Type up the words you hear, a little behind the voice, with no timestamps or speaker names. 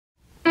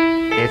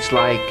it's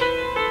like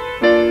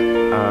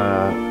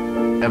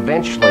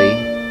eventually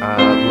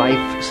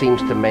life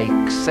seems to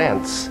make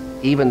sense,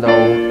 even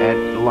though at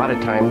a lot of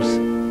times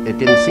it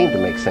didn't seem to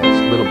make sense,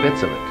 little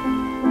bits of it.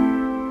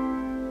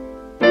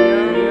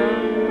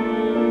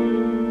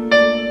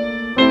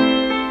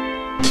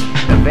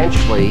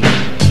 Eventually,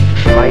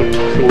 life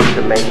seems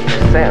to make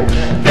sense,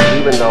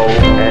 even though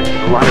at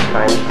a lot of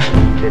times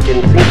it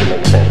didn't seem to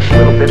make sense,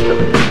 little bits of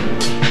it.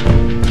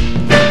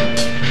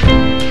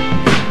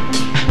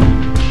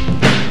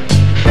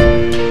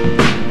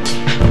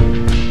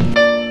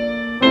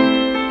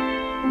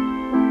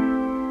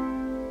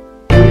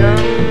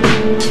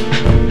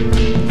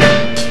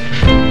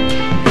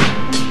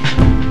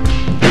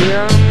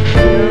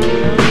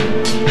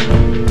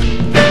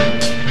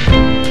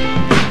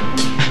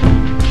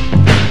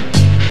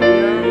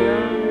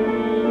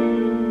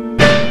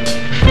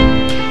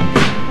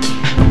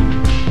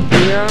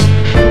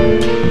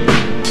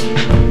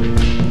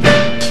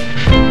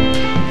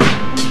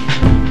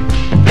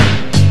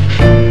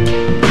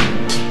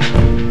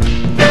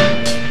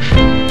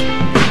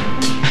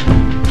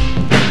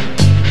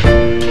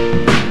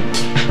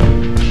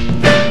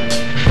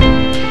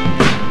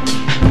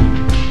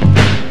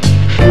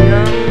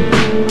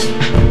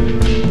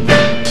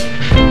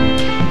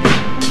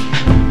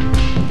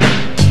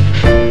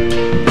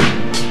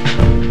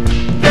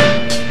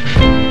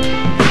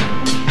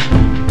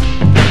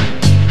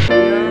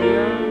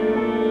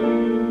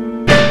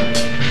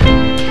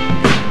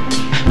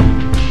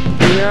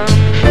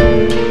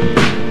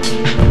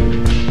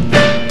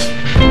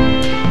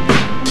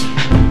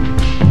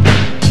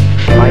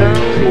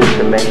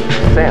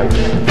 Sense,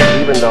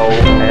 even though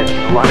at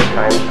a lot of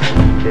times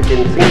it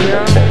didn't seem to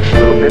make sense,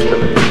 little bits of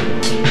it.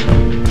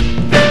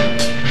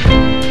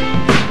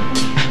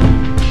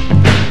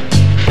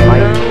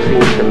 Life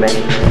seems to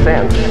make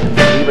sense,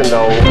 even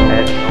though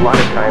at a lot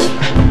of times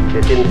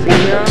it didn't seem to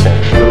make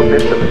sense, little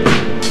bits of it.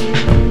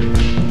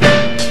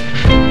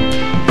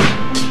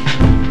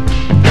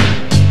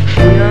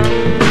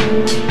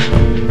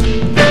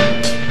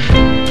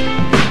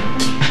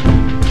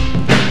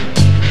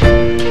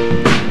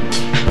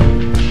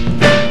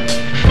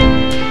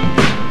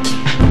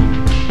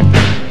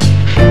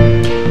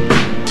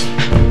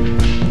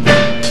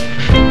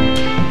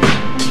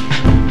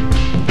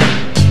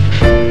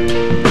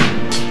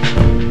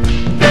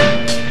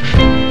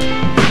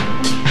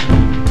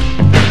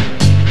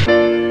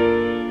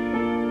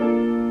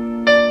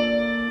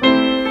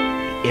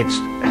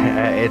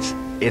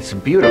 It's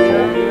beautiful.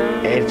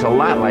 It's a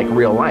lot like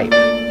real life.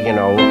 You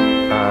know,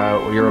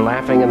 you're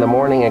laughing in the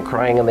morning and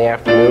crying in the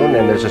afternoon,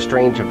 and there's a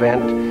strange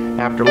event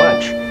after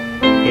lunch.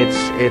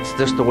 It's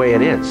just the way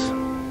it is.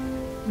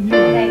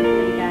 Thanks,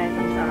 you guys.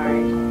 I'm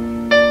sorry.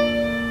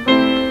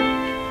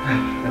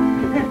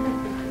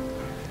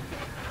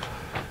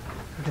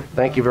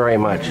 Thank you very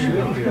much.